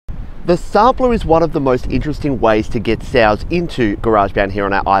The sampler is one of the most interesting ways to get sounds into GarageBand here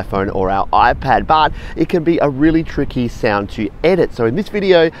on our iPhone or our iPad, but it can be a really tricky sound to edit. So in this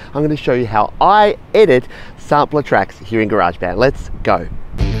video, I'm going to show you how I edit sampler tracks here in GarageBand. Let's go.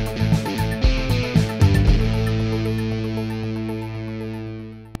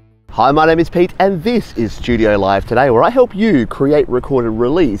 Hi, my name is Pete and this is Studio Live Today, where I help you create, record and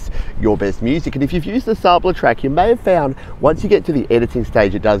release your best music. And if you've used the sampler track, you may have found once you get to the editing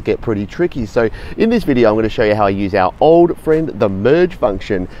stage, it does get pretty tricky. So in this video, I'm going to show you how I use our old friend, the merge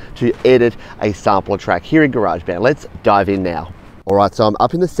function, to edit a sampler track here in GarageBand. Let's dive in now. Alright, so I'm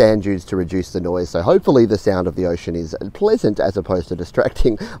up in the sand dunes to reduce the noise, so hopefully the sound of the ocean is pleasant as opposed to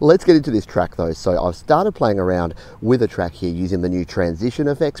distracting. Let's get into this track though. So I've started playing around with a track here using the new transition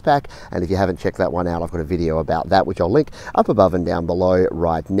effects pack, and if you haven't checked that one out, I've got a video about that which I'll link up above and down below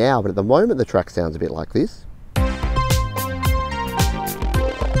right now. But at the moment the track sounds a bit like this.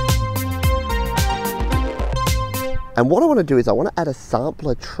 And what I want to do is I want to add a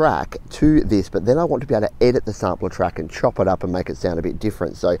sampler track to this, but then I want to be able to edit the sampler track and chop it up and make it sound a bit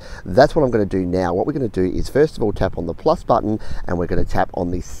different. So that's what I'm going to do now. What we're going to do is first of all tap on the plus button and we're going to tap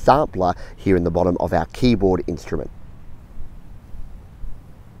on the sampler here in the bottom of our keyboard instrument.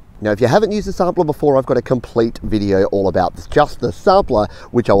 Now, if you haven't used the sampler before, I've got a complete video all about this, just the sampler,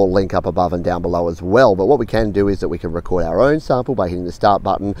 which I will link up above and down below as well. But what we can do is that we can record our own sample by hitting the start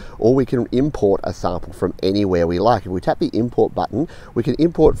button, or we can import a sample from anywhere we like. If we tap the import button, we can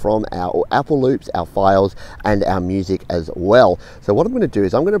import from our Apple loops, our files, and our music as well. So what I'm going to do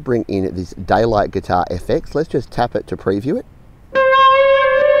is I'm going to bring in this Daylight Guitar FX. Let's just tap it to preview it.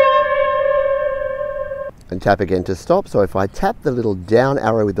 And tap again to stop. So if I tap the little down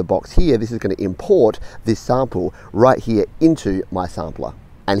arrow with the box here, this is going to import this sample right here into my sampler.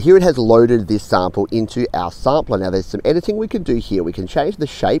 And here it has loaded this sample into our sampler. Now there's some editing we can do here. We can change the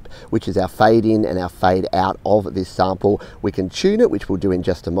shape, which is our fade in and our fade out of this sample. We can tune it, which we'll do in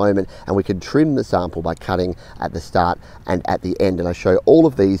just a moment, and we can trim the sample by cutting at the start and at the end. And I show all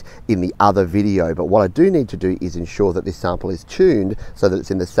of these in the other video, but what I do need to do is ensure that this sample is tuned so that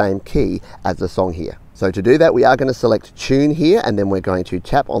it's in the same key as the song here. So to do that, we are going to select tune here, and then we're going to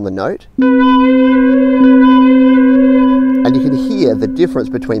tap on the note. And you can hear the difference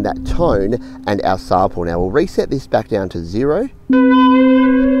between that tone and our sample. Now we'll reset this back down to 0.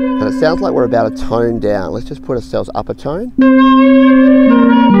 And it sounds like we're about a tone down. Let's just put ourselves up a tone.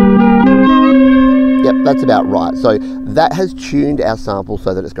 Yep, that's about right. So that has tuned our sample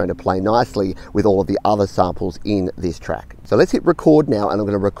so that it's going to play nicely with all of the other samples in this track. So let's hit record now, and I'm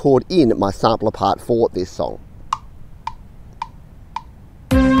going to record in my sampler part for this song.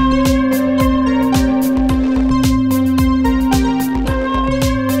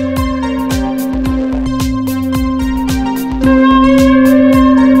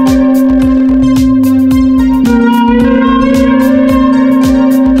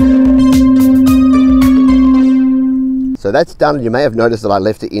 So that's done, and you may have noticed that I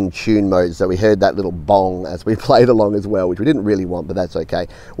left it in tune mode, so we heard that little bong as we played along as well, which we didn't really want, but that's okay.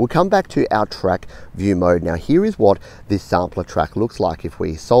 We'll come back to our track view mode. Now here is what this sampler track looks like. If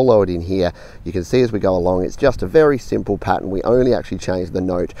we solo it in here, you can see as we go along, it's just a very simple pattern. We only actually changed the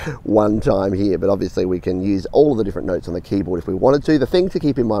note one time here, but obviously we can use all of the different notes on the keyboard if we wanted to. The thing to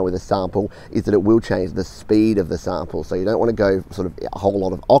keep in mind with a sample is that it will change the speed of the sample, so you don't want to go sort of a whole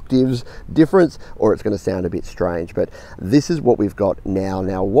lot of octaves difference, or it's going to sound a bit strange. But this is what we've got now.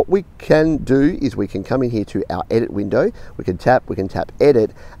 Now what we can do is we can come in here to our edit window, we can tap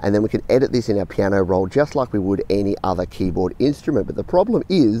edit, and then we can edit this in our piano roll just like we would any other keyboard instrument. But the problem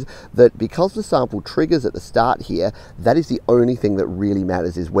is that because the sample triggers at the start here, that is the only thing that really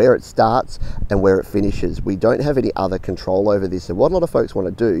matters, is where it starts and where it finishes. We don't have any other control over this. And what a lot of folks want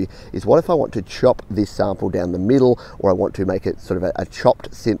to do is, what if I want to chop this sample down the middle, or I want to make it sort of a chopped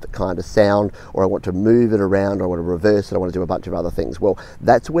synth kind of sound, or I want to move it around, or I want to reverse it, I want to do a bunch of other things. Well,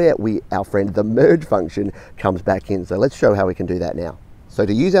 that's where our friend the merge function comes back in. So let's show how we can do that now. So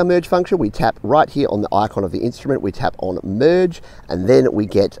to use our merge function, we tap right here on the icon of the instrument, we tap on merge, and then we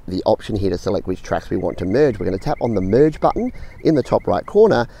get the option here to select which tracks we want to merge. We're going to tap on the merge button in the top right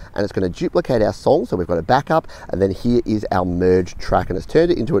corner, and it's going to duplicate our song. So we've got a backup, and then here is our merge track, and it's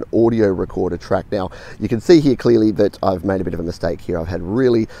turned it into an audio recorder track. Now you can see here clearly that I've made a bit of a mistake here. I've had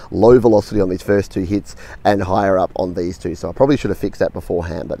really low velocity on these first two hits and higher up on these two. So I probably should have fixed that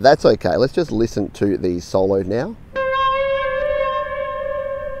beforehand, but that's okay. Let's just listen to these soloed now.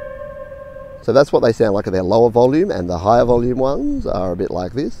 So that's what they sound like at their lower volume, and the higher volume ones are a bit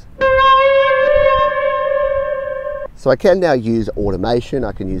like this. So I can now use automation,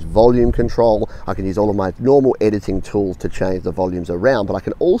 I can use volume control, I can use all of my normal editing tools to change the volumes around, but I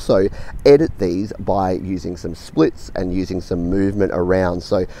can also edit these by using some splits and using some movement around.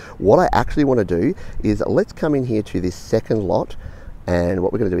 So what I actually want to do is, let's come in here to this second lot, and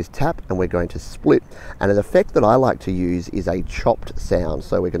what we're going to do is tap and we're going to split. And an effect that I like to use is a chopped sound.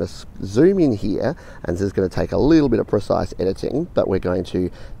 So we're going to zoom in here, and this is going to take a little bit of precise editing, but we're going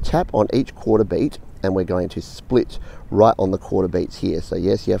to tap on each quarter beat and we're going to split right on the quarter beats here. So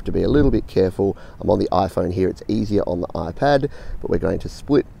yes, you have to be a little bit careful. I'm on the iPhone here, it's easier on the iPad, but we're going to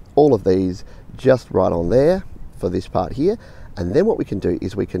split all of these just right on there for this part here. And then what we can do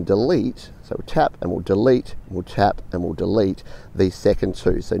is we can delete, so we'll tap and we'll delete, we'll tap and we'll delete these second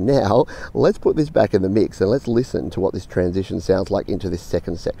two. So now let's put this back in the mix and let's listen to what this transition sounds like into this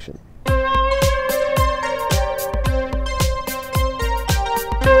second section.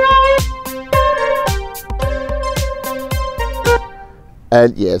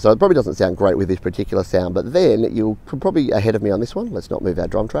 And yeah, so it probably doesn't sound great with this particular sound, but then you're probably ahead of me on this one. Let's not move our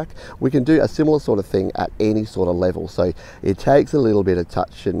drum track. We can do a similar sort of thing at any sort of level. So it takes a little bit of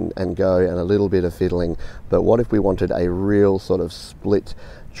touch and go and a little bit of fiddling, but what if we wanted a real sort of split,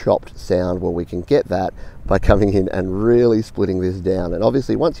 chopped sound? Well, we can get that by coming in and really splitting this down. And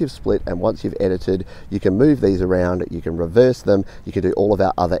obviously once you've split and once you've edited, you can move these around, you can reverse them, you can do all of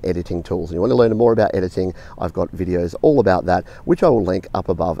our other editing tools. And you want to learn more about editing, I've got videos all about that, which I will link up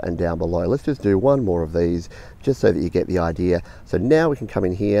above and down below. Let's just do one more of these just so that you get the idea. So now we can come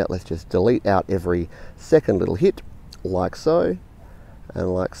in here, let's just delete out every second little hit, like so,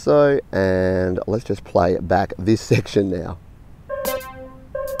 and like so, and let's just play back this section now.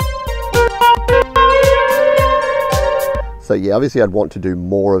 So yeah, obviously I'd want to do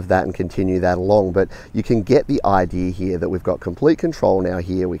more of that and continue that along, but you can get the idea here that we've got complete control now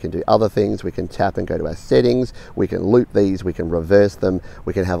here. We can do other things, we can tap and go to our settings, we can loop these, we can reverse them,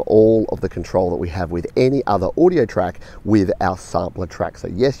 we can have all of the control that we have with any other audio track with our sampler track. So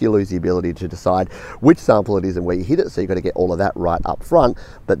yes, you lose the ability to decide which sample it is and where you hit it, so you've got to get all of that right up front,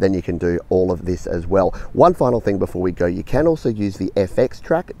 but then you can do all of this as well. One final thing before we go, you can also use the FX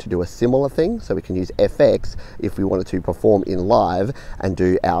track to do a similar thing. So we can use FX if we wanted to perform in live and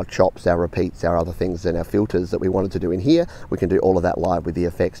do our chops, our repeats, our other things, and our filters that we wanted to do in here. We can do all of that live with the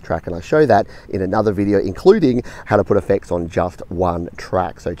effects track, and I show that in another video, including how to put effects on just one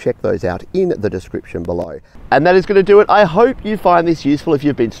track. So check those out in the description below. And that is going to do it. I hope you find this useful if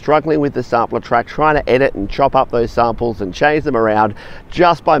you've been struggling with the sampler track, trying to edit and chop up those samples and change them around.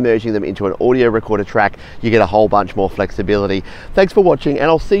 Just by merging them into an audio recorder track, you get a whole bunch more flexibility. Thanks for watching, and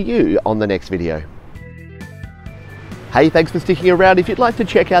I'll see you on the next video. Hey, thanks for sticking around. If you'd like to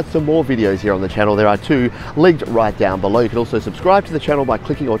check out some more videos here on the channel, there are two linked right down below. You can also subscribe to the channel by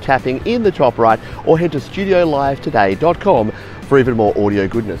clicking or tapping in the top right, or head to studiolivetoday.com for even more audio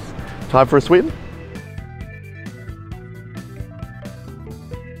goodness. Time for a swim?